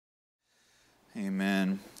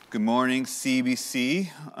Amen. Good morning, CBC.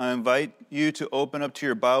 I invite you to open up to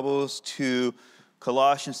your Bibles to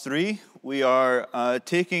Colossians 3. We are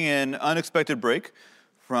taking an unexpected break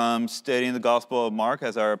from studying the Gospel of Mark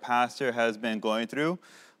as our pastor has been going through.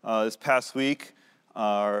 This past week,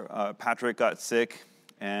 our Patrick got sick,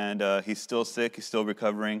 and he's still sick. He's still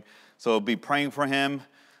recovering. So be praying for him.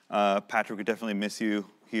 Patrick, we definitely miss you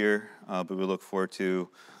here, but we look forward to,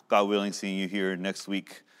 God willing, seeing you here next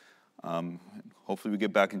week. Hopefully we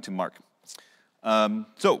get back into Mark.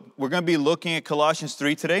 So we're going to be looking at Colossians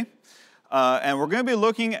 3 today. And we're going to be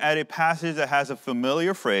looking at a passage that has a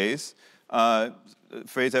familiar phrase,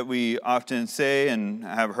 phrase that we often say and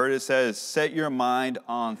have heard it said, is set your mind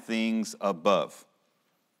on things above.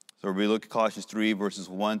 So we look at Colossians 3, verses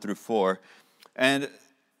 1 through 4. And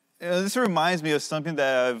this reminds me of something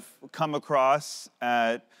that I've come across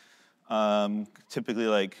at typically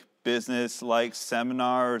like business-like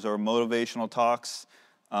seminars or motivational talks.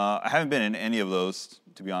 I haven't been in any of those,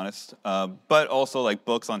 to be honest, but also like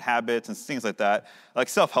books on habits and things like that, like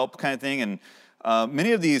self-help kind of thing. And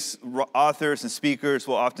many of these authors and speakers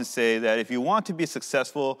will often say that if you want to be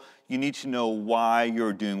successful, you need to know why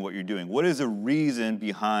you're doing what you're doing. What is the reason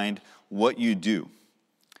behind what you do?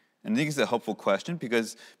 And I think it's a helpful question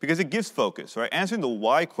because it gives focus, right? Answering the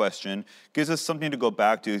why question gives us something to go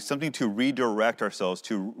back to, something to redirect ourselves,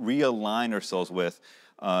 to realign ourselves with,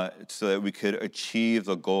 so that we could achieve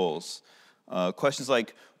the goals. Questions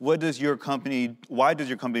like, why does your company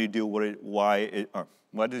do what it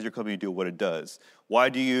does? Why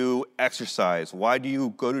do you exercise? Why do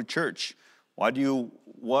you go to church? What do you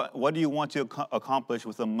want to accomplish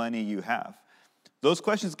with the money you have? Those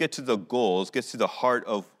questions get to the goals, gets to the heart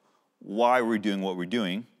of why we're doing what we're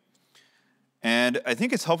doing. And I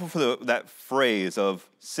think it's helpful for that phrase of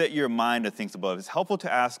set your mind on things above. It's helpful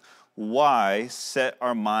to ask, why set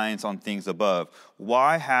our minds on things above?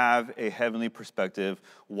 Why have a heavenly perspective?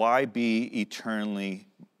 Why be eternally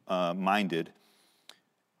minded?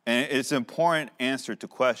 And it's an important answer to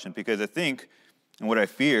question because I think, and what I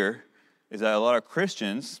fear, is that a lot of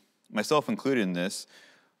Christians, myself included in this,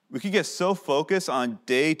 we could get so focused on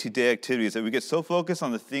day-to-day activities, that we get so focused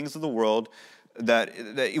on the things of the world that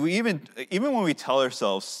we even when we tell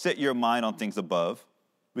ourselves, set your mind on things above,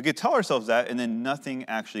 we could tell ourselves that and then nothing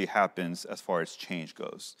actually happens as far as change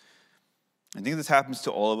goes. I think this happens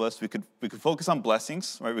to all of us. We could focus on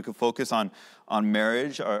blessings, right? We could focus on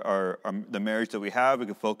marriage, the marriage that we have. We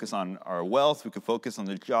could focus on our wealth. We could focus on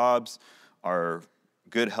the jobs, our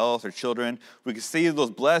good health, our children. We could see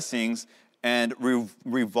those blessings and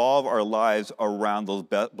revolve our lives around those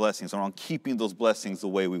blessings, around keeping those blessings the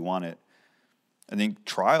way we want it. I think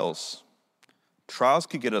trials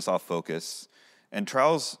could get us off focus, and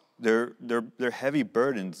trials, they're heavy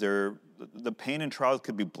burdens. The pain in trials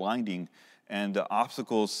could be blinding, and the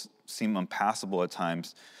obstacles seem impassable at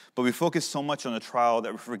times. But we focus so much on the trial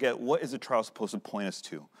that we forget, what is the trial supposed to point us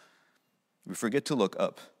to? We forget to look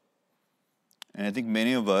up. And I think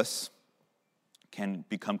many of us can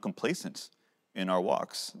become complacent in our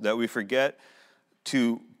walks, that we forget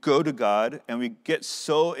to go to God, and we get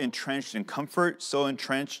so entrenched in comfort, so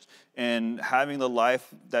entrenched in having the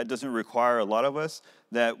life that doesn't require a lot of us,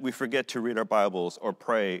 that we forget to read our Bibles or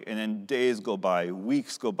pray, and then days go by,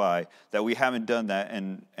 weeks go by, that we haven't done that,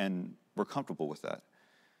 and we're comfortable with that.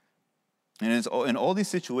 And it's in all these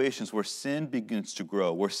situations where sin begins to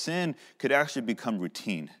grow, where sin could actually become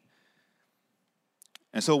routine.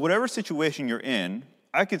 And so whatever situation you're in,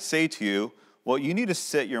 I could say to you, well, you need to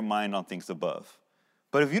set your mind on things above.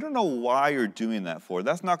 But if you don't know why you're doing that for,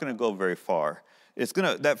 that's not going to go very far.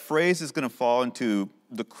 That phrase is going to fall into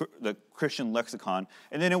the Christian lexicon,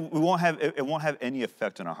 and then it won't have any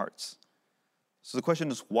effect on our hearts. So the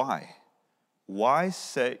question is, why? Why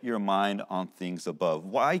set your mind on things above?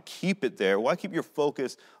 Why keep it there? Why keep your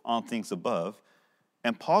focus on things above?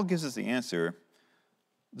 And Paul gives us the answer.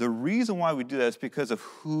 The reason why we do that is because of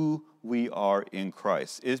who we are in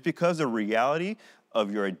Christ. It is because the reality of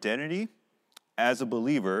your identity as a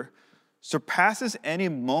believer surpasses any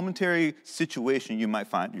momentary situation you might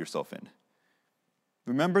find yourself in.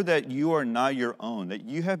 Remember that you are not your own, that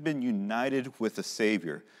you have been united with a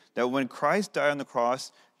Savior, that when Christ died on the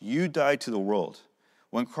cross, you died to the world.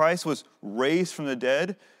 When Christ was raised from the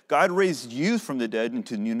dead, God raised you from the dead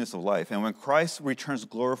into newness of life. And when Christ returns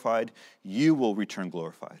glorified, you will return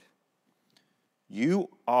glorified. You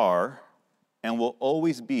are and will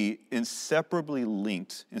always be inseparably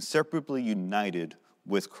linked, inseparably united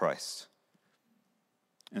with Christ.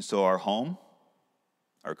 And so our home,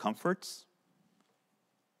 our comforts,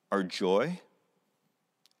 our joy,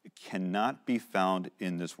 it cannot be found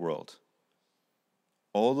in this world.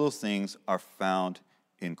 All those things are found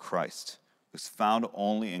in Christ. It's found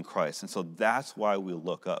only in Christ. And so that's why we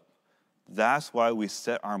look up. That's why we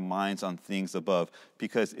set our minds on things above,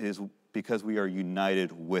 because we are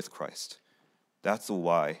united with Christ. That's the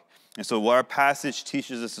why. And so what our passage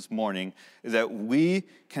teaches us this morning is that we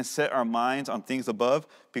can set our minds on things above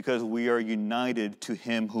because we are united to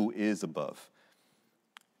him who is above.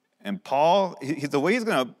 And Paul, the way he's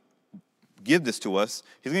going to give this to us,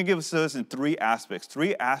 he's going to give us this in three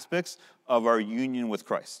aspects of our union with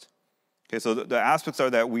Christ. Okay, so the aspects are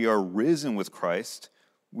that we are risen with Christ,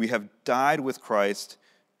 we have died with Christ,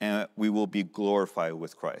 and we will be glorified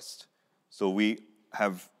with Christ. So we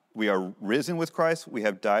are risen with Christ, we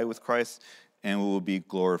have died with Christ, and we will be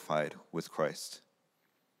glorified with Christ.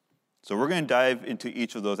 So we're going to dive into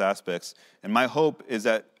each of those aspects. And my hope is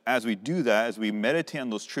that as we do that, as we meditate on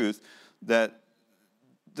those truths, that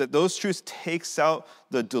those truths takes out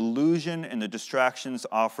the delusion and the distractions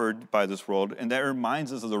offered by this world, and that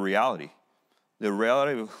reminds us of the reality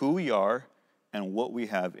of who we are and what we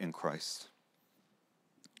have in Christ.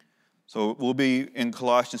 So we'll be in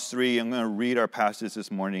Colossians 3. I'm going to read our passage this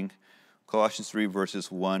morning, Colossians 3, verses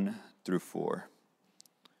 1 through 4.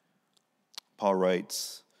 Paul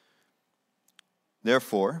writes,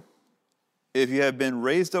 "Therefore, if you have been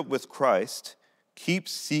raised up with Christ, keep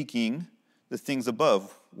seeking the things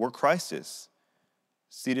above, where Christ is,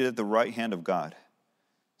 seated at the right hand of God.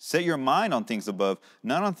 Set your mind on things above,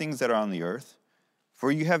 not on things that are on the earth.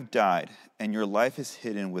 For you have died, and your life is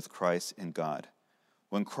hidden with Christ in God.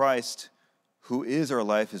 When Christ, who is our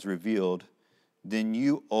life, is revealed, then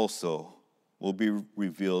you also will be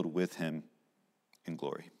revealed with him in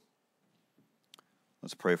glory."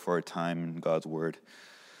 Let's pray for our time in God's word.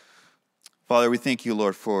 Father, we thank you,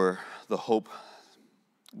 Lord, for the hope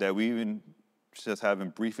that we even just have in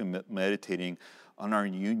briefly meditating on our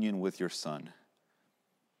union with your Son,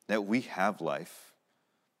 that we have life,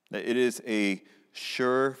 that it is a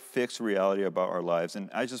sure, fixed reality about our lives. And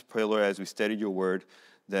I just pray, Lord, as we study your word,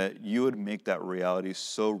 that you would make that reality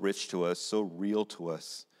so rich to us, so real to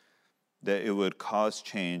us, that it would cause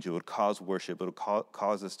change, it would cause worship, it would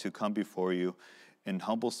cause us to come before you in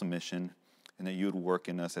humble submission, and that you would work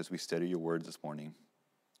in us as we study your word this morning.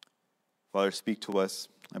 Father, speak to us,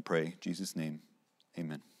 I pray. In Jesus' name,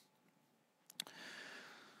 amen.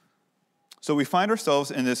 So we find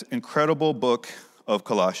ourselves in this incredible book of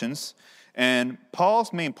Colossians. And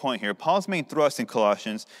Paul's main point here, Paul's main thrust in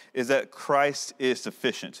Colossians is that Christ is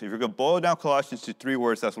sufficient. If you're going to boil down Colossians to 3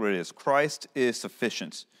 words, that's what it is. Christ is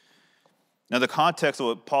sufficient. Now, the context of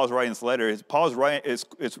what Paul's writing this letter is Paul's writing is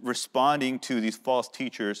responding to these false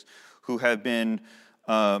teachers who have been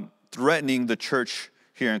threatening the church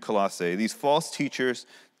here in Colossae. These false teachers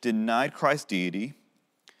denied Christ's deity.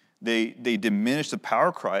 They diminished the power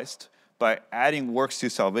of Christ by adding works to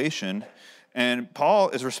salvation. And Paul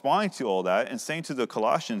is responding to all that and saying to the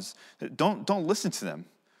Colossians, don't listen to them.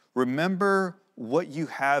 Remember what you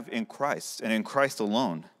have in Christ and in Christ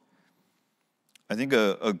alone. I think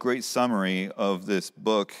a great summary of this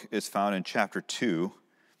book is found in chapter 2.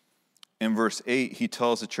 In verse 8, he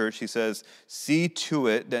tells the church, he says, "See to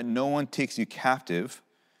it that no one takes you captive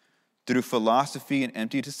through philosophy and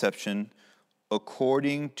empty deception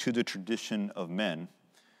according to the tradition of men."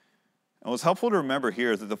 And what's helpful to remember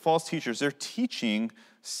here is that the false teachers, their teaching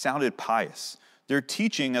sounded pious. Their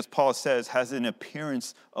teaching, as Paul says, has an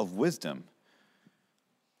appearance of wisdom.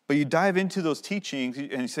 But you dive into those teachings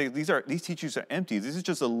and you say, these teachings are empty. This is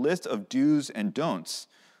just a list of do's and don'ts,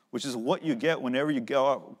 which is what you get whenever you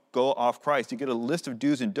go off Christ. You get a list of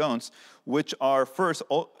do's and don'ts, which are first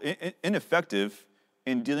ineffective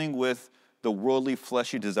in dealing with the worldly,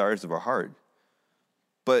 fleshy desires of our heart.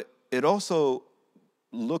 But it also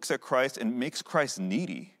looks at Christ and makes Christ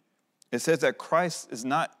needy. It says that Christ is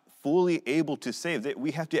not fully able to save, that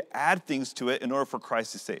we have to add things to it in order for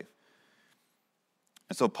Christ to save.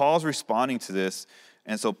 And so Paul's responding to this.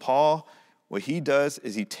 And so Paul, what he does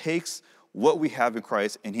is he takes what we have in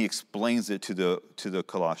Christ and he explains it to the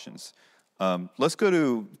Colossians. Let's go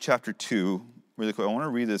to chapter 2 really quick. I want to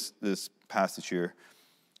read this passage here.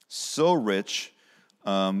 So rich.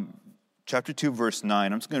 Chapter 2, verse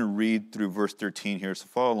 9. I'm just going to read through verse 13 here, so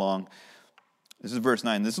follow along. This is verse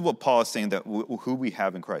 9. This is what Paul is saying, that who we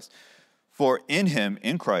have in Christ. "For in him,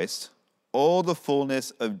 in Christ, all the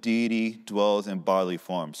fullness of deity dwells in bodily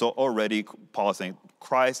form." So already Paul is saying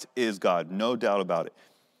Christ is God, no doubt about it.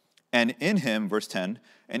 "And in him," verse 10,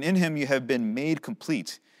 "and in him you have been made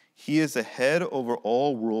complete. He is the head over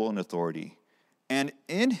all rule and authority. And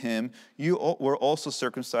in him you were also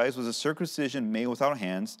circumcised with a circumcision made without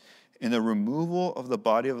hands, in the removal of the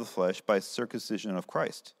body of the flesh by circumcision of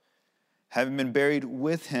Christ, having been buried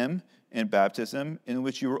with him in baptism, in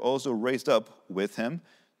which you were also raised up with him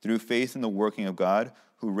through faith in the working of God,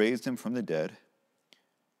 who raised him from the dead.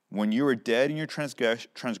 When you were dead in your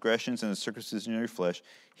transgressions and the circumcision of your flesh,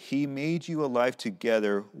 he made you alive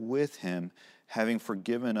together with him, having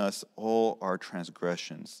forgiven us all our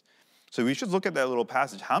transgressions. So we should look at that little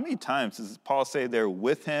passage. How many times does Paul say there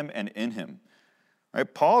with him and in him?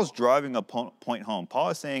 Right? Paul's driving a point home. Paul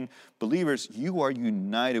is saying, believers, you are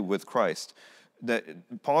united with Christ.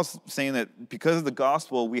 That Paul's saying that because of the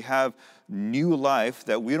gospel, we have new life,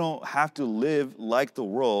 that we don't have to live like the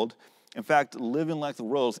world. In fact, living like the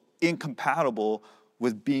world is incompatible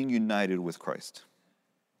with being united with Christ.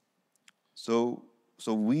 So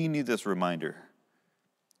we need this reminder.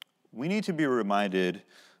 We need to be reminded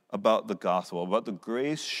about the gospel, about the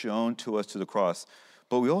grace shown to us to the cross.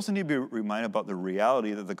 But we also need to be reminded about the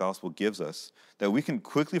reality that the gospel gives us, that we can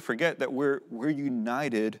quickly forget that we're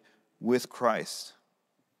united with Christ.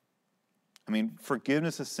 I mean,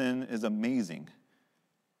 forgiveness of sin is amazing.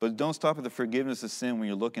 But don't stop at the forgiveness of sin when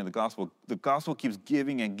you're looking at the gospel. The gospel keeps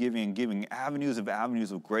giving and giving and giving. Avenues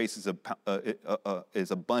of grace is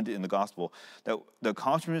abundant in the gospel. That the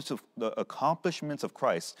accomplishments of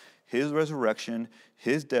Christ, his resurrection,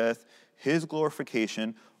 his death, his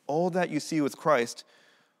glorification, all that you see with Christ,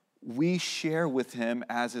 we share with him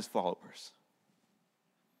as his followers.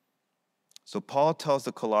 So Paul tells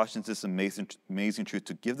the Colossians this amazing truth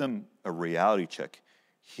to give them a reality check.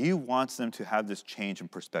 He wants them to have this change in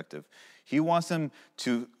perspective. He wants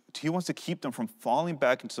to keep them from falling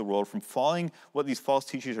back into the world, from following what these false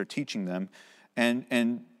teachers are teaching them,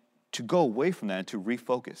 and to go away from that and to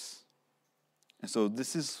refocus. And so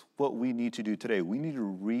this is what we need to do today. We need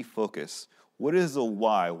to refocus. What is the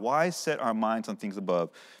why? Why set our minds on things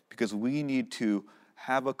above? Because we need to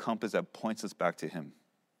have a compass that points us back to him.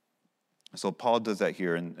 So Paul does that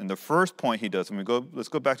here. And the first point he does, let's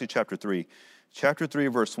go back to chapter 3. Chapter 3,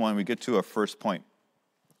 verse 1, we get to our first point.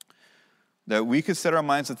 That we could set our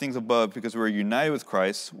minds on things above because we're united with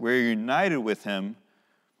Christ. We're united with him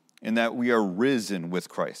in that we are risen with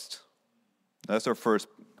Christ. That's our first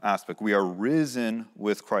aspect. We are risen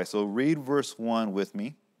with Christ. So read verse 1 with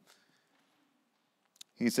me.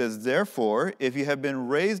 He says, therefore, if you have been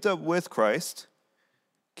raised up with Christ,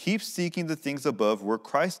 keep seeking the things above where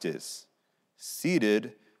Christ is,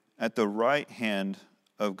 seated at the right hand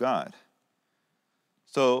of God.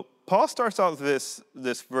 So Paul starts out this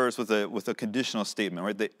verse with a conditional statement,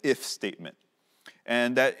 right? The if statement.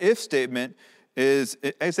 And that if statement is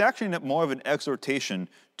actually more of an exhortation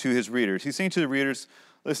to his readers. He's saying to the readers,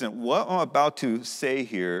 listen, what I'm about to say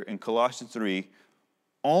here in Colossians 3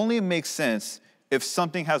 only makes sense if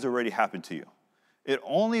something has already happened to you. It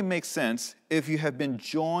only makes sense if you have been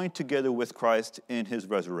joined together with Christ in his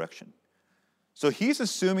resurrection. So he's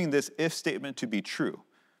assuming this if statement to be true.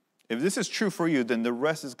 If this is true for you, then the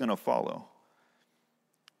rest is going to follow.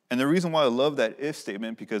 And the reason why I love that if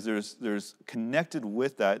statement, because there's connected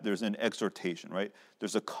with that, there's an exhortation, right?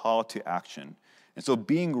 There's a call to action. And so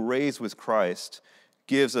being raised with Christ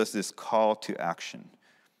gives us this call to action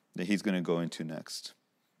that he's going to go into next.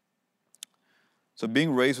 So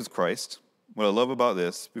being raised with Christ, what I love about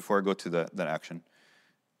this, before I go to that action,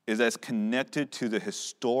 is that it's connected to the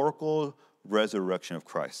historical resurrection of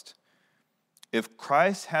Christ. If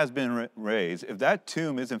Christ has been raised, if that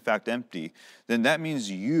tomb is in fact empty, then that means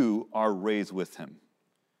you are raised with him.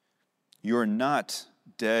 You're not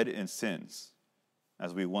dead in sins,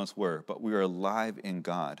 as we once were, but we are alive in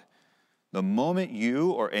God. The moment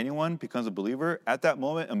you or anyone becomes a believer, at that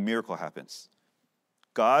moment, a miracle happens.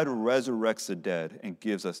 God resurrects the dead and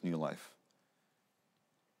gives us new life.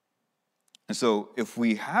 And so if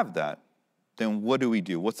we have that, then what do we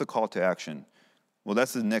do? What's the call to action? Well,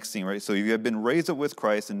 that's the next thing, right? So if you have been raised up with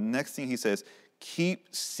Christ, and the next thing he says, keep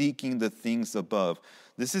seeking the things above.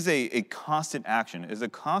 This is a constant action. It's a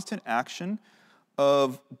constant action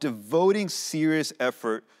of devoting serious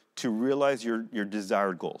effort to realize your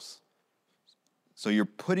desired goals. So you're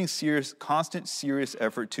putting constant serious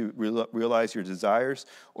effort to realize your desires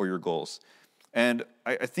or your goals. And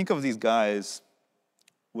I think of these guys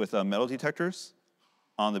with metal detectors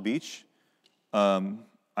on the beach.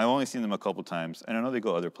 I've only seen them a couple times, and I know they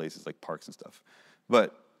go other places like parks and stuff.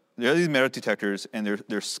 But there are these metal detectors, and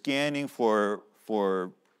they're scanning for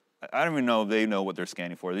I don't even know if they know what they're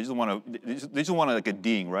scanning for. They just want like a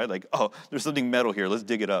ding, right? Like, oh, there's something metal here. Let's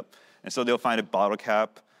dig it up. And so they'll find a bottle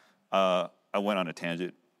cap. I went on a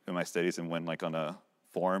tangent in my studies and went like on a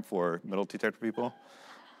forum for metal detector people.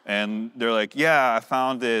 And they're like, yeah, I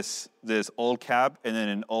found this old cap and then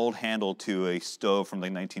an old handle to a stove from the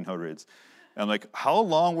 1900s. And I'm like, how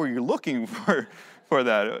long were you looking for for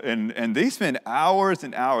that. And they spend hours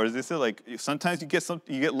and hours. They said, like, sometimes you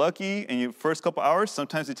get lucky and you first couple hours,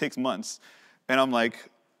 sometimes it takes months. And I'm like,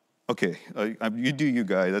 okay, you do you,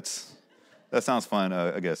 guy. That sounds fun,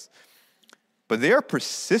 I guess. But they are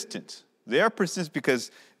persistent. They are persistent because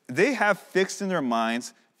they have fixed in their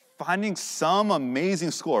minds finding some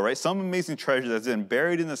amazing score, right? Some amazing treasure that's been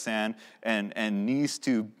buried in the sand and needs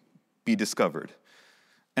to be discovered.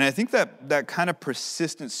 And I think that kind of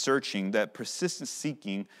persistent searching, that persistent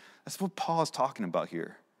seeking, that's what Paul is talking about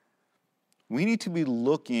here. We need to be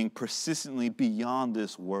looking persistently beyond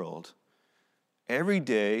this world. Every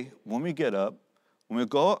day, when we get up, when we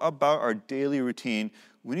go about our daily routine,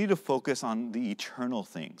 we need to focus on the eternal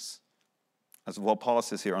things. That's what Paul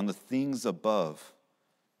says here, on the things above.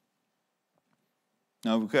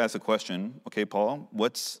 Now, we could ask a question. Okay, Paul,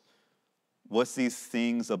 what's these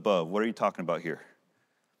things above? What are you talking about here?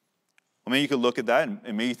 Well, maybe you could look at that and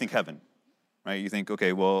maybe you think heaven, right? You think,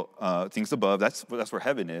 okay, well, things above, that's where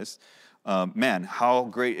heaven is. Man, how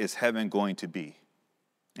great is heaven going to be?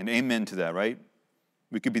 And amen to that, right?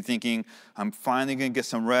 We could be thinking, I'm finally going to get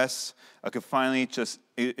some rest. I could finally just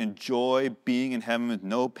enjoy being in heaven with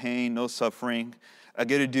no pain, no suffering. I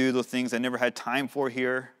get to do those things I never had time for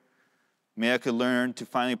here. Maybe I could learn to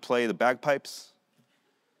finally play the bagpipes.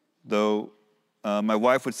 Though my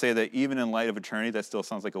wife would say that even in light of eternity, that still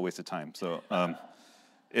sounds like a waste of time. So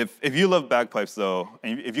if you love bagpipes, though,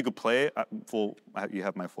 and if you could play it, you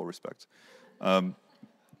have my full respect. But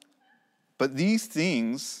these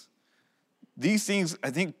things,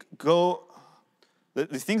 I think, the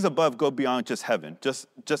things above go beyond just heaven, just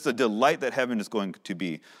the delight that heaven is going to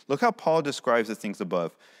be. Look how Paul describes the things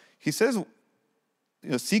above. He says,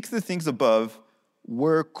 seek the things above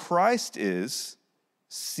where Christ is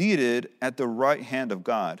seated at the right hand of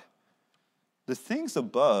God. The things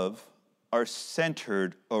above are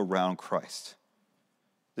centered around Christ.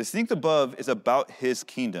 The things above is about his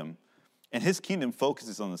kingdom, and his kingdom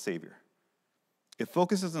focuses on the Savior. It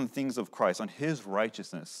focuses on the things of Christ, on his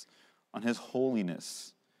righteousness, on his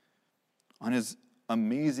holiness, on his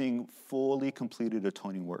amazing, fully completed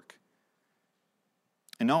atoning work.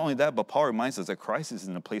 And not only that, but Paul reminds us that Christ is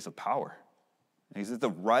in a place of power. He's at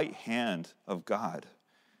the right hand of God.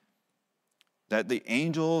 That the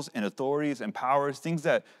angels and authorities and powers, things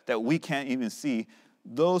that we can't even see,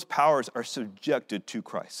 those powers are subjected to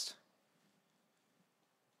Christ.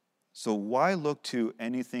 So why look to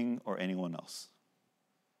anything or anyone else?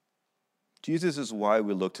 Jesus is why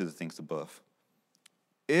we look to the things above.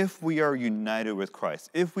 If we are united with Christ,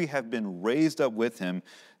 if we have been raised up with him,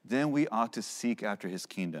 then we ought to seek after his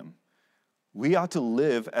kingdom. We ought to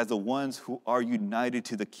live as the ones who are united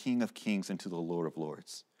to the King of Kings and to the Lord of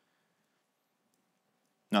Lords.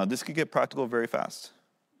 Now, this could get practical very fast.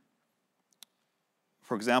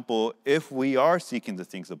 For example, if we are seeking the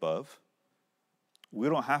things above, we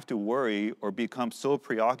don't have to worry or become so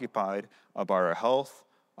preoccupied about our health,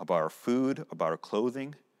 about our food, about our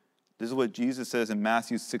clothing. This is what Jesus says in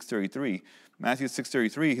Matthew 6:33. Matthew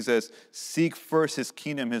 6:33, he says, seek first his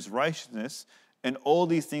kingdom, his righteousness, and all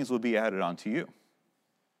these things will be added onto you.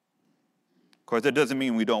 Of course, that doesn't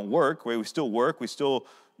mean we don't work, right? We still work. We still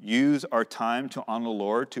use our time to honor the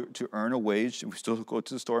Lord, to earn a wage. We still go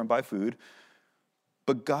to the store and buy food.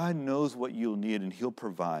 But God knows what you'll need, and he'll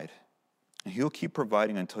provide. And he'll keep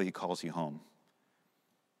providing until he calls you home.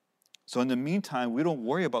 So in the meantime, we don't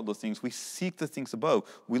worry about those things. We seek the things above.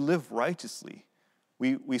 We live righteously.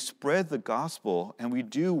 We spread the gospel, and we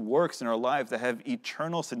do works in our life that have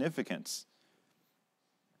eternal significance.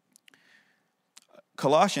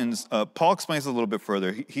 Colossians, Paul explains it a little bit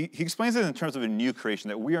further. He explains it in terms of a new creation,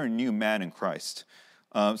 that we are a new man in Christ.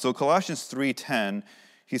 So Colossians 3:10,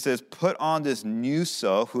 he says, put on this new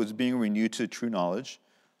self who is being renewed to true knowledge,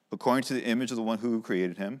 according to the image of the one who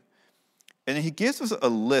created him. And then he gives us a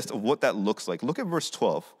list of what that looks like. Look at verse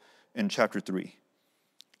 12 in chapter 3.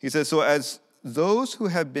 He says, so as those who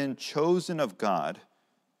have been chosen of God,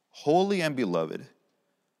 holy and beloved,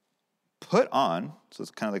 put on, so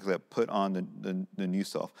it's kind of like that, put on the new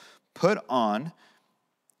self. Put on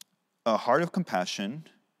a heart of compassion,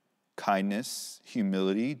 kindness,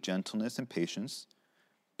 humility, gentleness, and patience,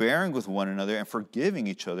 bearing with one another and forgiving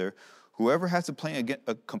each other. Whoever has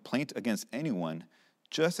a complaint against anyone,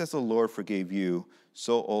 just as the Lord forgave you,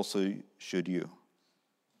 so also should you.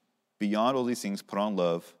 Beyond all these things, put on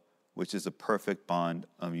love, which is a perfect bond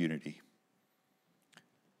of unity.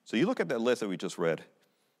 So you look at that list that we just read,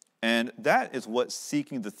 and that is what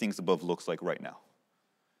seeking the things above looks like right now.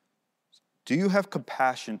 Do you have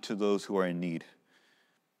compassion to those who are in need?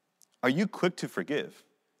 Are you quick to forgive?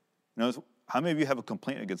 How many of you have a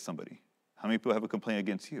complaint against somebody? How many people have a complaint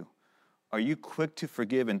against you? Are you quick to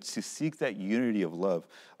forgive and to seek that unity of love?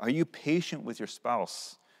 Are you patient with your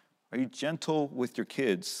spouse? Are you gentle with your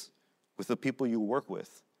kids, with the people you work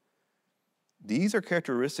with? These are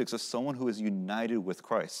characteristics of someone who is united with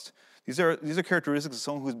Christ. These are characteristics of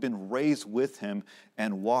someone who's been raised with him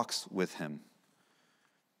and walks with him.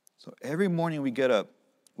 So every morning we get up,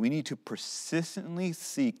 we need to persistently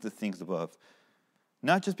seek the things above.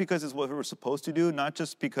 Not just because it's what we're supposed to do, not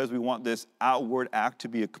just because we want this outward act to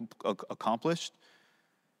be accomplished.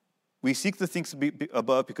 We seek the things to be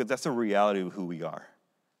above because that's a reality of who we are.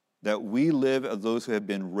 That we live as those who have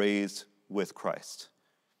been raised with Christ.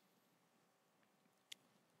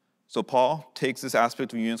 So Paul takes this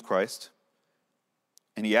aspect of union with Christ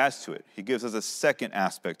and he adds to it. He gives us a second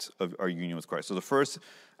aspect of our union with Christ. So the first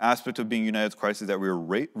aspect of being united with Christ is that we are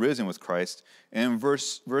risen with Christ. And in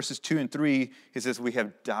verses 2 and 3, he says we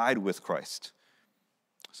have died with Christ.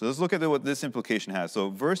 So let's look at what this implication has. So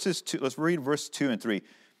let's read verse 2 and 3. It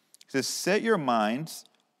says, set your minds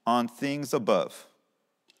on things above,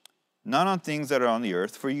 not on things that are on the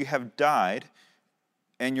earth, for you have died,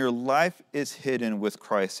 and your life is hidden with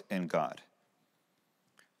Christ in God.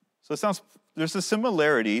 So there's a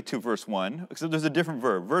similarity to verse 1, except there's a different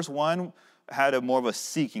verb. Verse 1 had more of a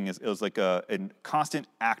seeking. It was like a constant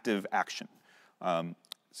active action.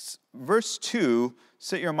 Verse 2,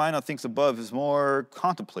 set your mind on things above, is more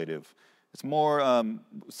contemplative. It's more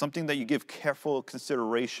something that you give careful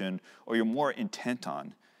consideration or you're more intent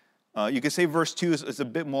on. You could say verse 2 is a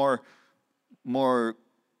bit more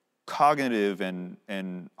cognitive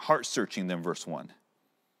and heart-searching than verse 1.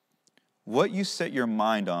 What you set your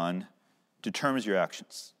mind on determines your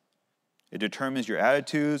actions. It determines your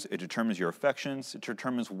attitudes. It determines your affections. It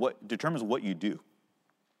determines what you do.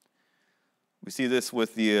 We see this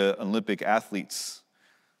with the Olympic athletes.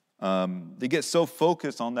 They get so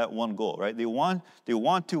focused on that one goal, right? They want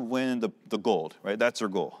to win the gold, right? That's their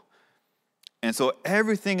goal. And so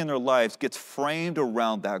everything in their lives gets framed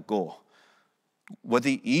around that goal. What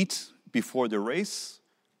they eat before the race,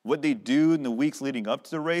 what they do in the weeks leading up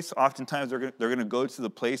to the race, oftentimes they're going to go to the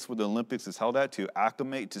place where the Olympics is held at to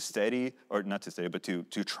acclimate, to study, or not to study, but to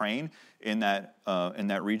train in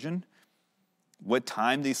that region. What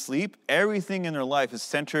time they sleep, everything in their life is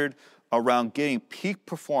centered around getting peak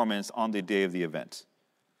performance on the day of the event.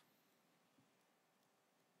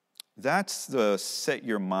 That's the set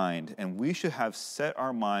your mind, and we should have set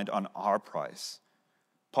our mind on our prize.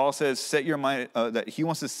 Paul says, set your mind, that he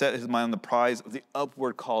wants to set his mind on the prize of the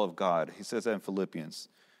upward call of God. He says that in Philippians.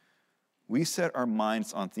 We set our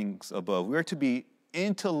minds on things above. We are to be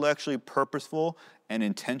intellectually purposeful and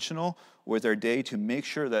intentional with our day to make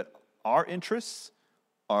sure that our interests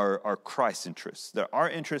are Christ's interests, that our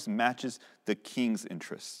interest matches the King's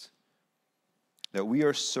interests, that we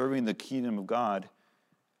are serving the kingdom of God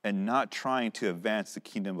and not trying to advance the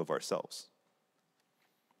kingdom of ourselves.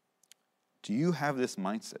 Do you have this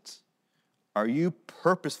mindset? Are you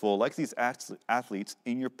purposeful, like these athletes,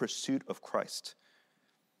 in your pursuit of Christ?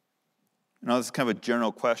 Now, this is kind of a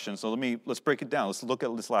general question, so let's break it down. Let's look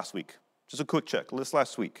at this last week. Just a quick check. This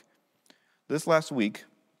last week,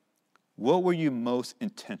 what were you most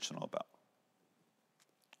intentional about?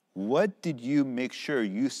 What did you make sure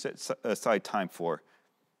you set aside time for?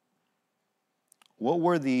 What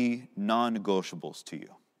were the non-negotiables to you?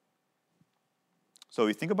 So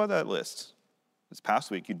you think about that list. This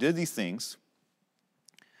past week, you did these things.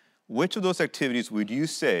 Which of those activities would you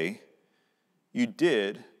say you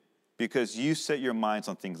did because you set your minds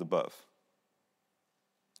on things above?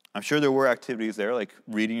 I'm sure there were activities there like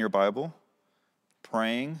reading your Bible,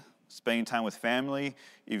 praying, spending time with family.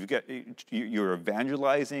 You're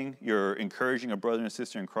evangelizing, you're encouraging a brother and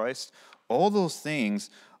sister in Christ. All those things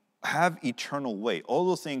have eternal weight. All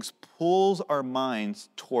those things pulls our minds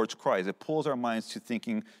towards Christ. It pulls our minds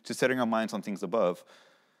to setting our minds on things above.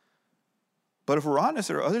 But if we're honest,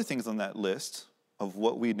 there are other things on that list of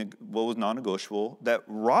what was non-negotiable that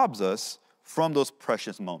robs us from those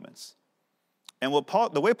precious moments. And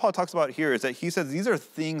the way Paul talks about it here is that he says these are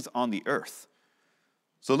things on the earth.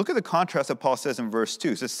 So look at the contrast that Paul says in verse 2.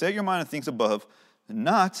 He says, set your mind on things above,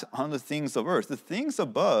 not on the things of earth. The things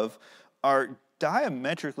above are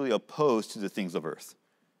diametrically opposed to the things of earth.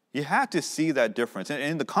 You have to see that difference. And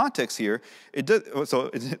in the context here, let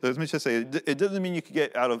me just say, it doesn't mean you could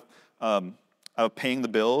get out of paying the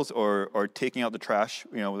bills or taking out the trash.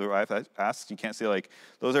 You know, the wife asks, you can't say like,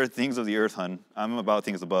 those are things of the earth, hun. I'm about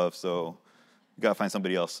things above, so you got to find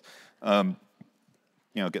somebody else. Get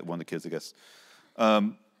one of the kids, I guess.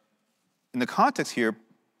 In the context here,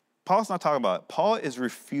 Paul's not talking about it. Paul is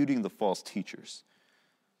refuting the false teachers.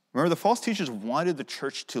 Remember, the false teachers wanted the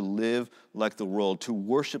church to live like the world, to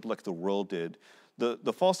worship like the world did.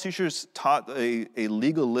 The false teachers taught a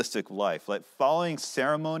legalistic life, like following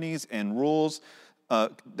ceremonies and rules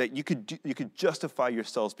that you could justify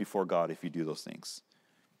yourselves before God if you do those things.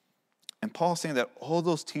 And Paul's saying that all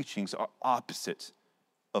those teachings are opposite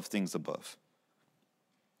of things above.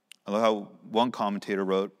 I love how one commentator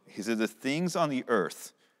wrote, he said, the things on the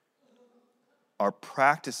earth are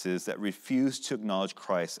practices that refuse to acknowledge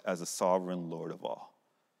Christ as the sovereign Lord of all.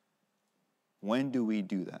 When do we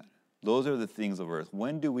do that? Those are the things of earth.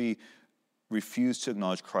 When do we refuse to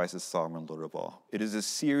acknowledge Christ as sovereign Lord of all? It is a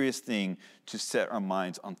serious thing to set our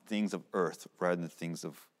minds on things of earth rather than things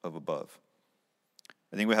of above.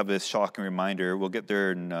 I think we have this shocking reminder. We'll get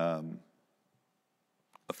there in a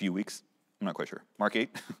few weeks. I'm not quite sure. Mark 8.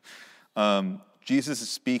 Jesus is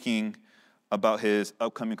speaking about his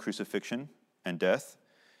upcoming crucifixion and death.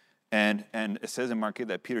 And it says in Mark 8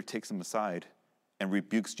 that Peter takes him aside and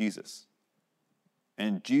rebukes Jesus.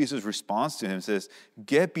 And Jesus responds to him and says,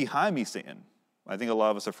 "Get behind me, Satan." I think a lot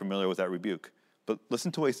of us are familiar with that rebuke. But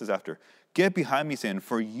listen to what he says after. "Get behind me, Satan,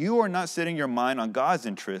 for you are not setting your mind on God's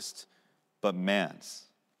interest, but man's."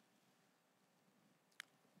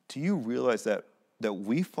 Do you realize that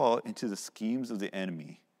we fall into the schemes of the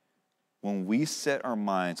enemy when we set our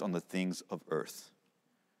minds on the things of earth?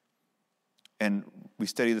 And we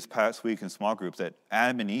studied this past week in small groups that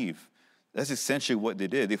Adam and Eve, that's essentially what they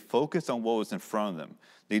did. They focused on what was in front of them.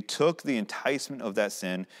 They took the enticement of that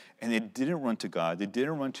sin, and they didn't run to God. They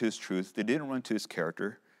didn't run to his truth. They didn't run to his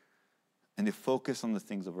character. And they focused on the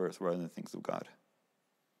things of earth rather than the things of God.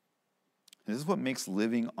 And this is what makes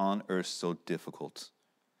living on earth so difficult.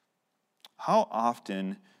 How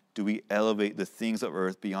often do we elevate the things of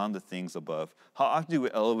earth beyond the things above? How often do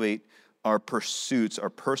we elevate our pursuits, our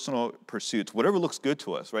personal pursuits, whatever looks good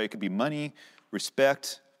to us, right? It could be money,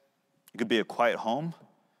 respect. It could be a quiet home.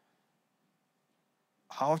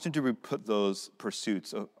 How often do we put those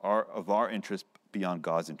pursuits of our interest beyond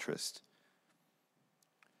God's interest?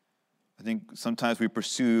 I think sometimes we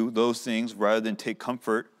pursue those things rather than take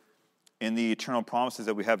comfort in the eternal promises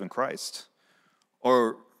that we have in Christ.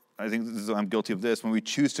 Or I think I'm guilty of this, when we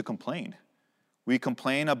choose to complain. We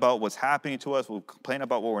complain about what's happening to us. We complain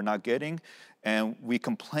about what we're not getting. And we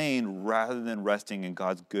complain rather than resting in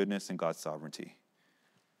God's goodness and God's sovereignty.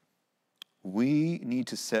 We need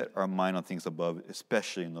to set our mind on things above,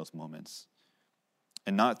 especially in those moments,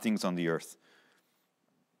 and not things on the earth.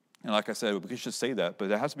 And like I said, we should say that, but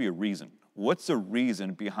there has to be a reason. What's the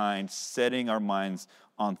reason behind setting our minds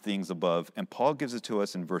on things above? And Paul gives it to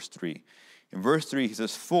us in verse 3. In verse 3, he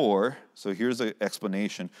says, "For," so here's the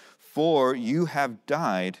explanation, "for you have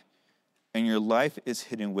died, and your life is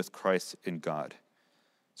hidden with Christ in God."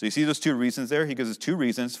 So you see those two reasons there? He gives us two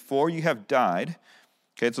reasons. For you have died.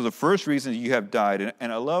 Okay, so the first reason is you have died,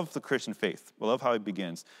 and I love the Christian faith. I love how it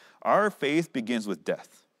begins. Our faith begins with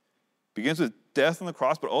death. It begins with death on the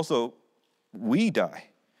cross, but also we die.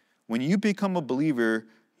 When you become a believer,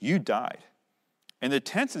 you died. And the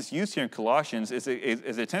tense that's used here in Colossians is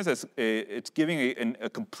a tense that's it's giving a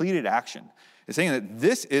completed action. It's saying that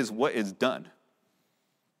this is what is done.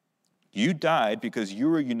 You died because you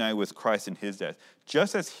were united with Christ in his death.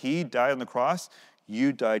 Just as he died on the cross,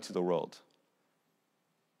 you died to the world.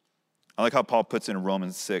 I like how Paul puts it in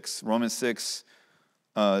Romans 6. Romans 6,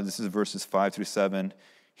 this is verses 5 through 7.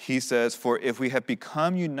 He says, "For if we have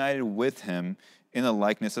become united with him in the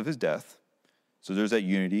likeness of his death," so there's that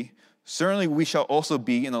unity, "certainly we shall also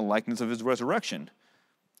be in the likeness of his resurrection.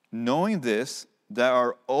 Knowing this, that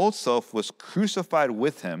our old self was crucified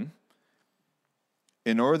with him,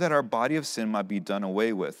 in order that our body of sin might be done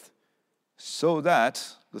away with, so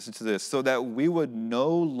that," listen to this, "so that we would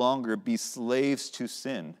no longer be slaves to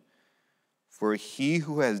sin. For he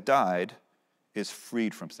who has died is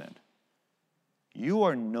freed from sin."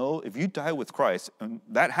 If you die with Christ, and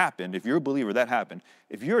that happened, if you're a believer, that happened.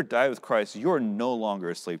 If you're died with Christ, you're no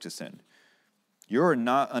longer a slave to sin. You're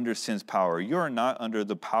not under sin's power. You're not under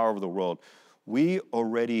the power of the world. We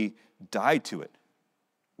already died to it.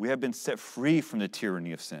 We have been set free from the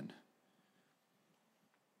tyranny of sin.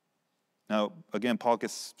 Now, again, Paul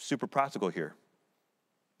gets super practical here.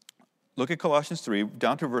 Look at Colossians 3,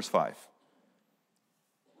 down to verse 5.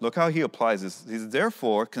 Look how he applies this. He says,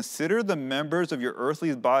 "Therefore, consider the members of your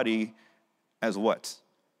earthly body as what?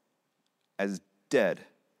 As dead,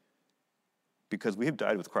 because we have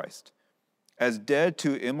died with Christ. As dead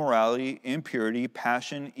to immorality, impurity,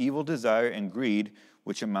 passion, evil desire, and greed,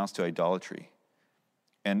 which amounts to idolatry."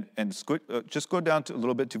 And just go down to a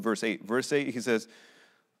little bit to verse 8. Verse 8, he says,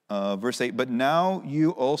 Verse 8, but now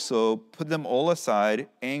you also put them all aside,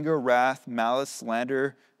 anger, wrath, malice,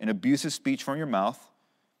 slander, and abusive speech from your mouth.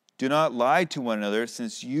 Do not lie to one another,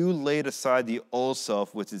 since you laid aside the old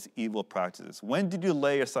self with its evil practices. When did you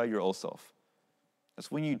lay aside your old self?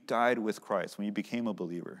 That's when you died with Christ, when you became a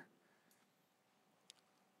believer.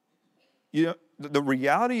 You know, the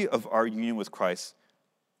reality of our union with Christ,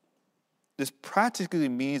 this practically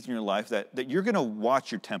means in your life that you're going to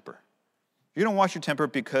watch your temper. You're going to watch your temper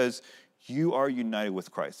because you are united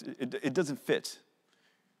with Christ. It doesn't fit.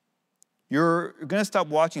 You're going to stop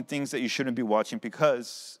watching things that you shouldn't be watching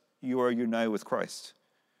because you are united with Christ.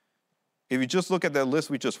 If you just look at that list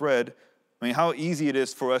we just read, I mean, how easy it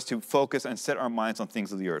is for us to focus and set our minds on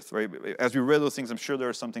things of the earth, right? As we read those things, I'm sure there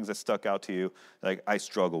are some things that stuck out to you, like, I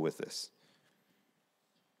struggle with this.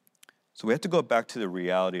 So we have to go back to the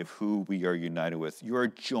reality of who we are united with. You are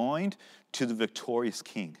joined to the victorious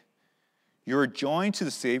King. You are joined to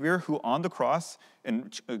the Savior who on the cross,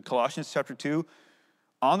 in Colossians chapter 2,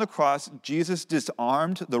 on the cross, Jesus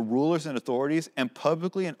disarmed the rulers and authorities and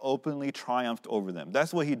publicly and openly triumphed over them.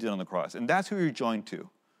 That's what he did on the cross. And that's who you're joined to.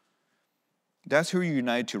 That's who you're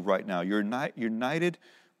united to right now. You're united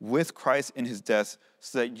with Christ in his death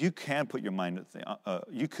so that you can put your mind,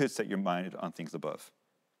 you could set your mind on things above.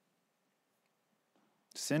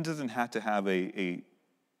 Sin doesn't have to have a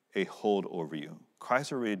hold over you.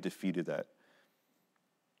 Christ already defeated that.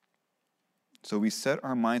 So we set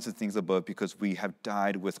our minds on things above because we have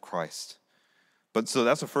died with Christ. But so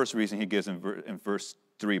that's the first reason he gives in verse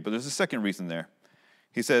 3. But there's a second reason there.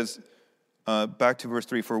 He says, back to verse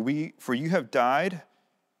 3, for you have died,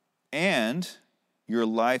 and your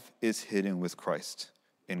life is hidden with Christ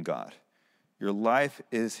in God. Your life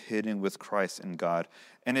is hidden with Christ in God.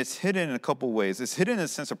 And it's hidden in a couple ways. It's hidden in the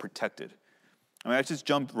sense of protected. I mean, I just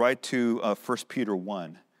jumped right to 1 Peter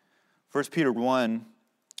 1. 1 Peter 1,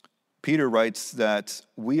 Peter writes that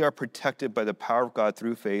we are protected by the power of God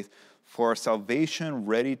through faith for our salvation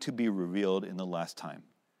ready to be revealed in the last time.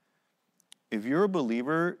 If you're a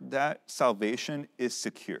believer, that salvation is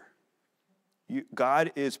secure.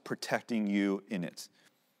 God is protecting you in it.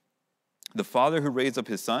 The Father who raised up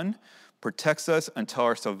his Son protects us until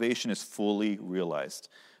our salvation is fully realized.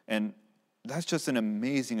 And that's just an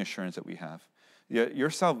amazing assurance that we have. Your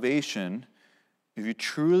salvation, if you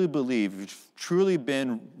truly believe, if you've truly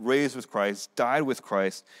been raised with Christ, died with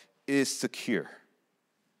Christ, is secure.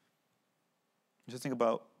 Just think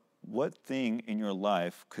about what thing in your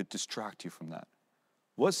life could distract you from that.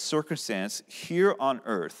 What circumstance here on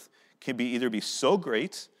earth can either be so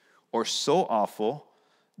great or so awful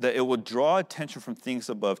that it will draw attention from things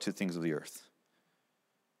above to things of the earth.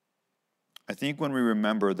 I think when we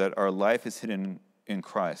remember that our life is hidden in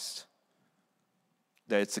Christ,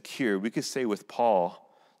 that it's secure, we could say with Paul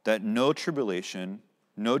that no tribulation,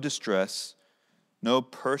 no distress, no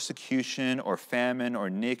persecution or famine or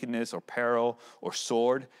nakedness or peril or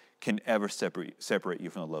sword can ever separate you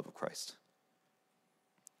from the love of Christ.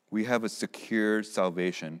 We have a secure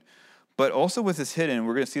salvation. But also with this hidden,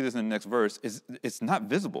 we're going to see this in the next verse, it's not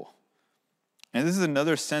visible. And this is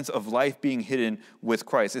another sense of life being hidden with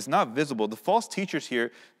Christ. It's not visible. The false teachers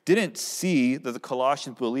here didn't see that the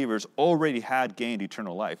Colossian believers already had gained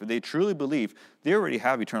eternal life. If they truly believe, they already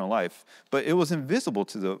have eternal life. But it was invisible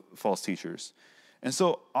to the false teachers. And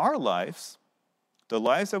so our lives, the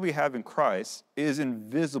lives that we have in Christ, is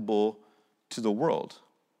invisible to the world.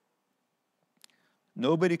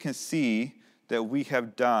 Nobody can see that we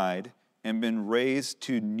have died and been raised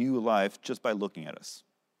to new life just by looking at us.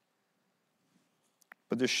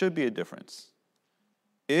 But there should be a difference.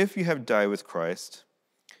 If you have died with Christ,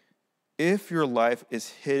 if your life is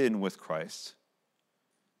hidden with Christ,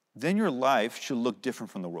 then your life should look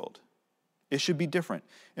different from the world. It should be different.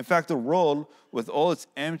 In fact, the world, with all its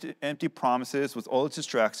empty promises, with all its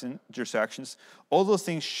distractions, all those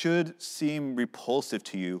things should seem repulsive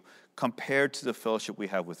to you compared to the fellowship we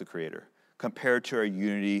have with the Creator, compared to our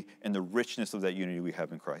unity and the richness of that unity we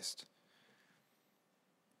have in Christ.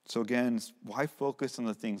 So again, why focus on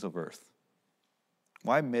the things of earth?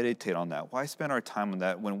 Why meditate on that? Why spend our time on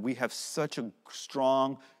that when we have such a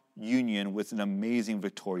strong union with an amazing,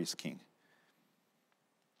 victorious King?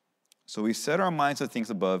 So we set our minds on things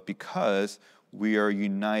above because we are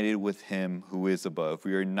united with him who is above.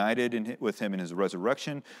 We are united with him in his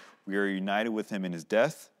resurrection. We are united with him in his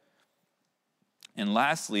death. And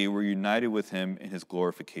lastly, we're united with him in his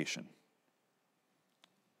glorification.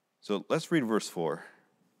 So let's read verse 4.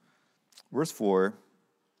 Verse 4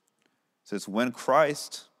 says, when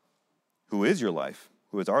Christ, who is your life,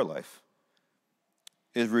 who is our life,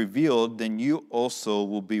 is revealed, then you also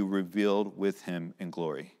will be revealed with him in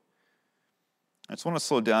glory. I just want to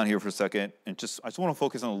slow down here for a second and I just want to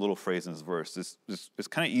focus on a little phrase in this verse. It's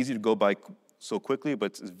kind of easy to go by so quickly,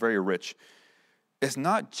 but it's very rich. It's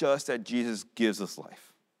not just that Jesus gives us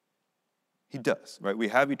life. He does, right? We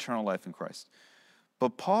have eternal life in Christ.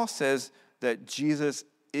 But Paul says that Jesus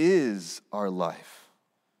is our life.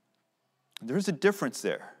 There's a difference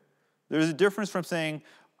there. There's a difference from saying,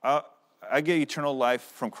 I get eternal life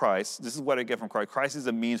from Christ. This is what I get from Christ. Christ is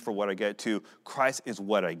a means for what I get, to Christ is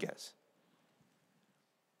what I get.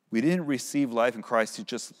 We didn't receive life in Christ to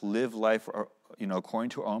just live life, according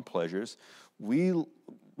to our own pleasures. We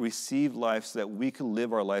received life so that we could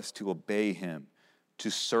live our lives to obey him,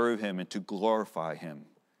 to serve him, and to glorify him.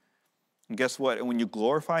 And guess what? And when you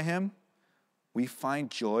glorify him, we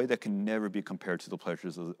find joy that can never be compared to the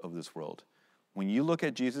pleasures of this world. When you look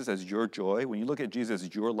at Jesus as your joy, when you look at Jesus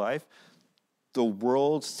as your life, the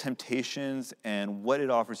world's temptations and what it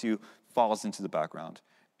offers you falls into the background.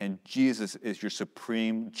 And Jesus is your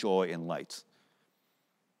supreme joy and light.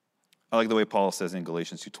 I like the way Paul says in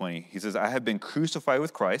Galatians 2:20. He says, I have been crucified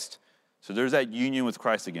with Christ. So there's that union with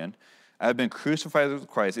Christ again. I have been crucified with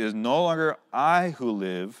Christ. It is no longer I who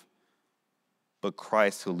live, but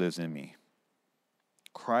Christ who lives in me.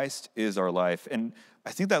 Christ is our life. And I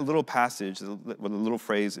think that little passage, the little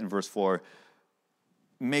phrase in verse 4,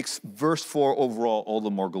 makes verse 4 overall all the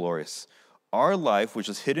more glorious. Our life, which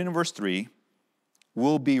is hidden in verse 3,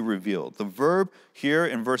 will be revealed. The verb here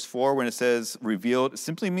in verse 4, when it says revealed,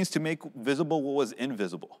 simply means to make visible what was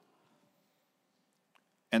invisible.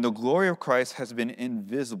 And the glory of Christ has been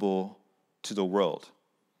invisible to the world.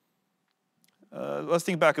 Let's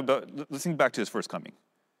think back to his first coming.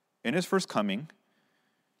 In his first coming,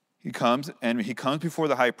 he comes before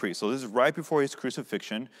the high priest. So this is right before his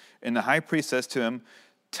crucifixion. And the high priest says to him,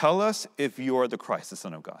 tell us if you are the Christ, the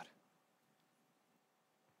Son of God.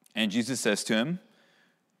 And Jesus says to him,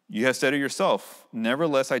 you have said it yourself.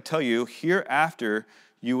 Nevertheless, I tell you, hereafter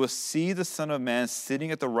you will see the Son of Man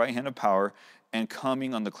sitting at the right hand of power and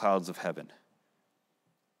coming on the clouds of heaven.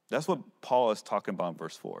 That's what Paul is talking about in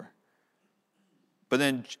verse 4. But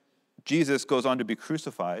then Jesus goes on to be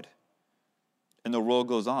crucified, and the world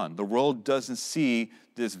goes on. The world doesn't see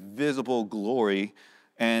this visible glory,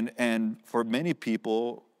 and for many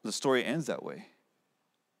people, the story ends that way.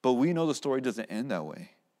 But we know the story doesn't end that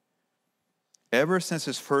way. Ever since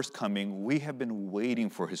his first coming, we have been waiting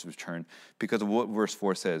for his return because of what verse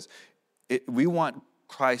 4 says. We want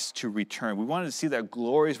Christ to return. We want to see that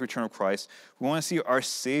glorious return of Christ. We want to see our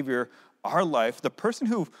Savior, our life, the person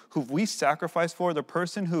who we sacrificed for, the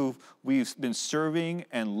person who we've been serving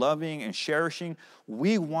and loving and cherishing.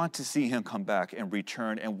 We want to see him come back and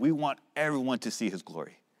return, and we want everyone to see his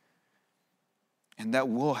glory. And that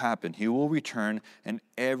will happen. He will return, and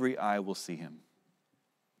every eye will see him.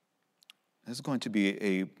 This is going to be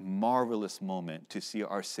a marvelous moment to see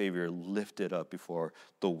our Savior lifted up before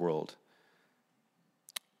the world.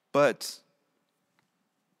 But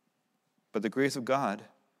the grace of God,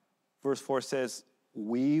 verse 4 says,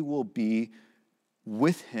 we will be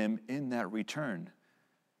with him in that return.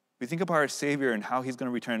 We think about our Savior and how he's going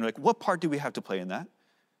to return. Like, what part do we have to play in that?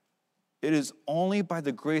 It is only by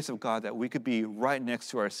the grace of God that we could be right next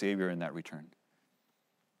to our Savior in that return.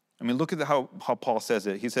 I mean, look at how Paul says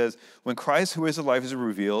it. He says, when Christ, who is the life, is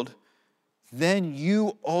revealed, then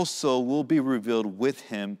you also will be revealed with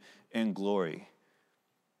him in glory.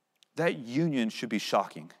 That union should be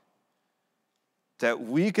shocking. That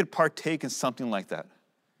we could partake in something like that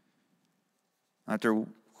after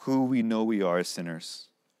who we know we are as sinners.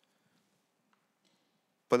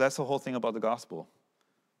 But that's the whole thing about the gospel.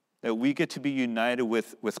 That we get to be united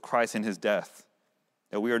with Christ in his death.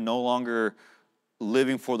 That we are no longer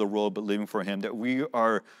living for the world, but living for him. That we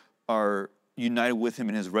are united with him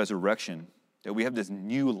in his resurrection. That we have this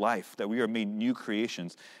new life. That we are made new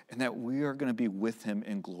creations. And that we are going to be with him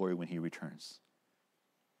in glory when he returns.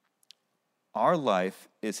 Our life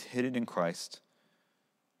is hidden in Christ.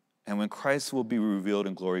 And when Christ will be revealed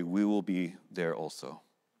in glory, we will be there also.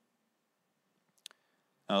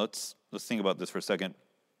 Now let's think about this for a second.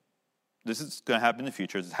 This is going to happen in the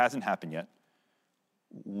future. This hasn't happened yet.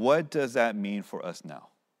 What does that mean for us now?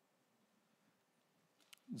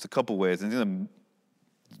 There's a couple ways. I think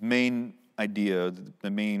the main idea,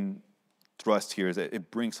 the main thrust here is that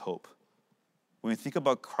it brings hope. When we think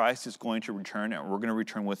about Christ is going to return and we're going to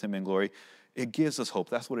return with him in glory, it gives us hope.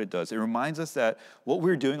 That's what it does. It reminds us that what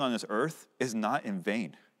we're doing on this earth is not in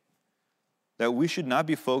vain. That we should not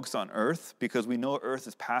be focused on earth because we know earth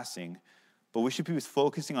is passing, but we should be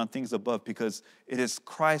focusing on things above because it is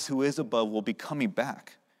Christ who is above will be coming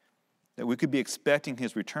back. That we could be expecting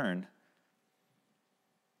his return.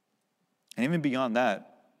 And even beyond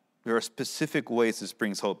that, There are specific ways this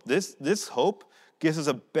brings hope. This hope gives us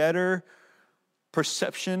a better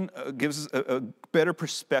perception, gives us a better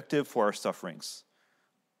perspective for our sufferings.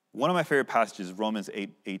 One of my favorite passages is Romans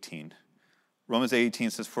 8:18. Romans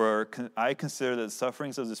 8:18 says, "For I consider that the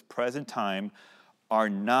sufferings of this present time are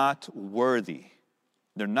not worthy.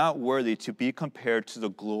 They're not worthy to be compared to the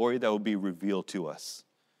glory that will be revealed to us."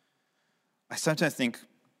 I sometimes think,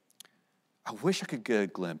 I wish I could get a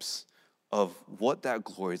glimpse of what that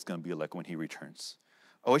glory is going to be like when he returns.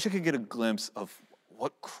 I wish I could get a glimpse of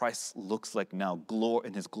what Christ looks like now,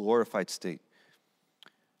 in his glorified state.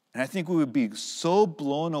 And I think we would be so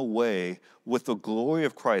blown away with the glory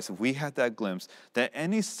of Christ if we had that glimpse, that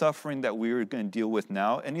any suffering that we are going to deal with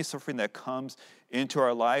now, any suffering that comes into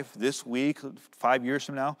our life this week, 5 years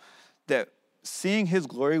from now, that seeing his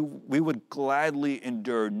glory, we would gladly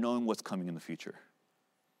endure knowing what's coming in the future.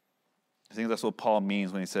 I think that's what Paul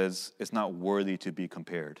means when he says it's not worthy to be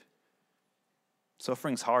compared.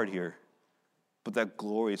 Suffering's hard here, but that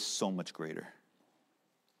glory is so much greater.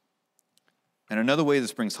 And another way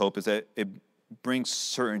this brings hope is that it brings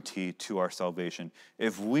certainty to our salvation.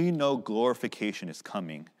 If we know glorification is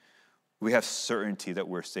coming, we have certainty that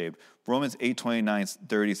we're saved. Romans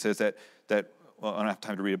 8:29-30 says that well, I don't have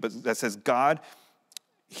time to read it, but that says God,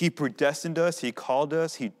 he predestined us, he called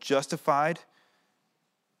us, he justified,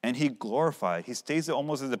 and he glorified. He states it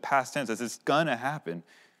almost as a past tense, as it's going to happen.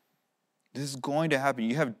 This is going to happen.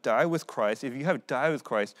 You have died with Christ. If you have died with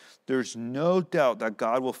Christ, there's no doubt that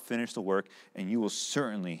God will finish the work and you will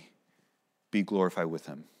certainly be glorified with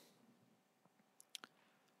him.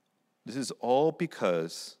 This is all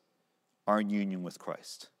because our union with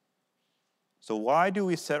Christ. So why do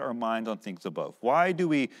we set our mind on things above? Why do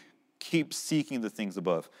we keep seeking the things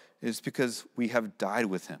above? It's because we have died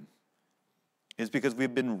with him. It's because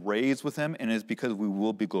we've been raised with him, and it's because we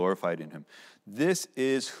will be glorified in him. This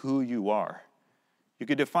is who you are. You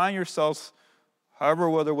can define yourselves however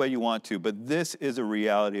other way you want to, but this is a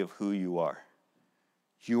reality of who you are.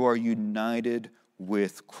 You are united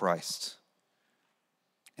with Christ.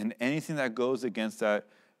 And anything that goes against that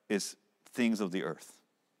is things of the earth.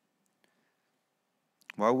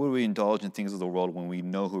 Why would we indulge in things of the world when we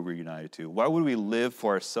know who we're united to? Why would we live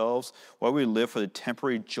for ourselves? Why would we live for the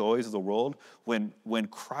temporary joys of the world when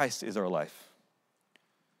Christ is our life?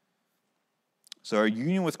 So our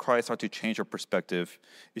union with Christ ought to change our perspective.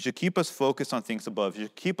 It should keep us focused on things above. It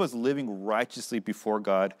should keep us living righteously before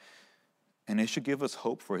God, and it should give us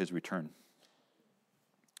hope for his return.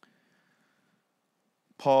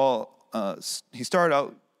 Paul, he started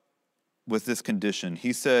out with this condition.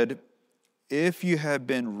 He said, if you have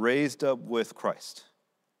been raised up with Christ.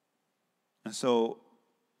 And so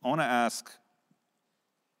I want to ask,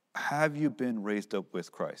 have you been raised up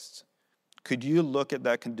with Christ? Could you look at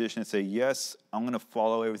that condition and say, yes, I'm going to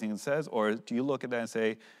follow everything it says? Or do you look at that and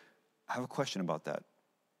say, I have a question about that.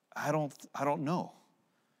 I don't know.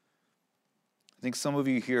 I think some of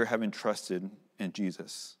you here haven't trusted in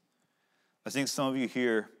Jesus. I think some of you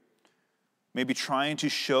here may be trying to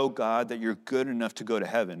show God that you're good enough to go to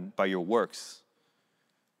heaven by your works.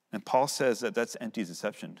 And Paul says that that's empty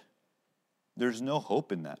deception. There's no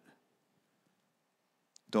hope in that.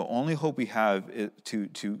 The only hope we have is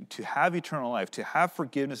to have eternal life, to have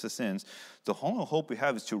forgiveness of sins. The only hope we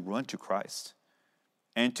have is to run to Christ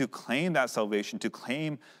and to claim that salvation, to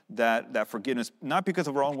claim that forgiveness, not because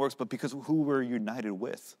of our own works, but because of who we're united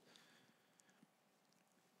with.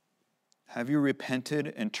 Have you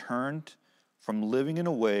repented and turned from living in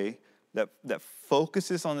a way that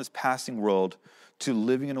focuses on this passing world to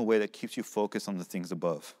living in a way that keeps you focused on the things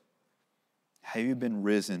above? Have you been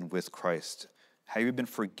risen with Christ? Have you been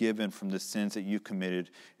forgiven from the sins that you've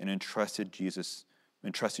committed and entrusted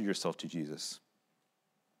yourself to Jesus?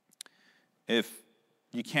 If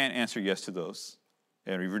you can't answer yes to those,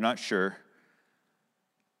 and if you're not sure,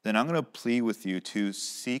 then I'm going to plead with you to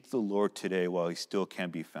seek the Lord today while he still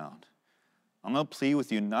can be found. I'm going to plead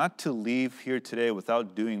with you not to leave here today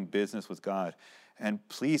without doing business with God. And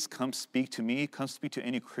please come speak to me. Come speak to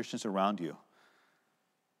any Christians around you.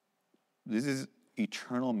 This is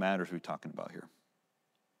eternal matters we're talking about here.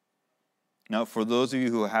 Now, for those of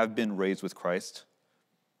you who have been raised with Christ,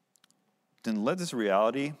 then let this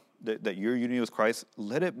reality that you're united with Christ,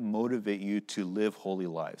 let it motivate you to live holy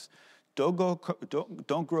lives. Don't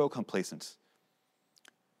grow complacent.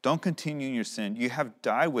 Don't continue in your sin. You have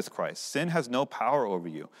died with Christ. Sin has no power over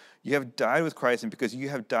you. You have died with Christ, and because you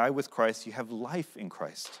have died with Christ, you have life in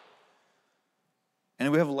Christ. And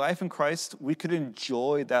if we have life in Christ, we could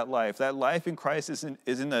enjoy that life. That life in Christ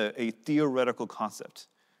isn't a theoretical concept.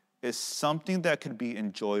 It's something that can be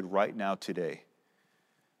enjoyed right now, today.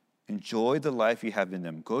 Enjoy the life you have in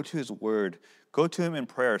them. Go to his word. Go to him in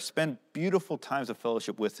prayer. Spend beautiful times of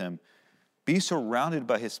fellowship with him. Be surrounded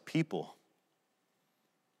by his people.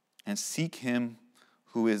 And seek him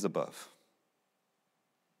who is above.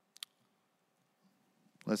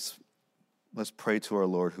 Let's pray to our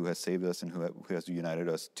Lord who has saved us and who has united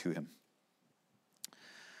us to him.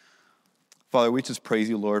 Father, we just praise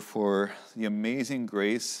you, Lord, for the amazing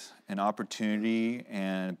grace and opportunity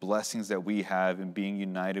and blessings that we have in being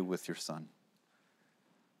united with your Son.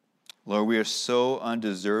 Lord, we are so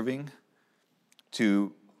undeserving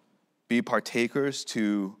to be partakers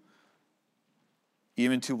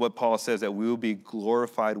even to what Paul says, that we will be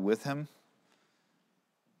glorified with him.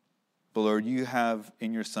 But Lord, you have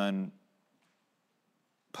in your Son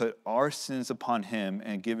put our sins upon him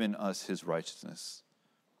and given us his righteousness.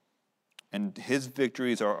 And his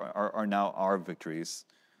victories are now our victories.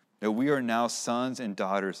 That we are now sons and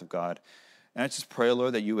daughters of God. And I just pray,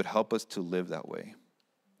 Lord, that you would help us to live that way.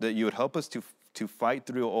 That you would help us to fight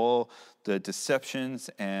through all the deceptions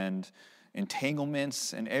and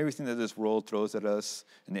entanglements and everything that this world throws at us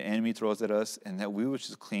and the enemy throws at us, and that we would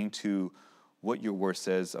just cling to what your word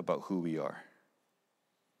says about who we are.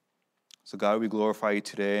 So God, we glorify you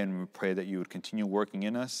today, and we pray that you would continue working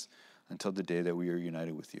in us until the day that we are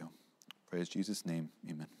united with you. Praise Jesus' name,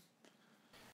 amen.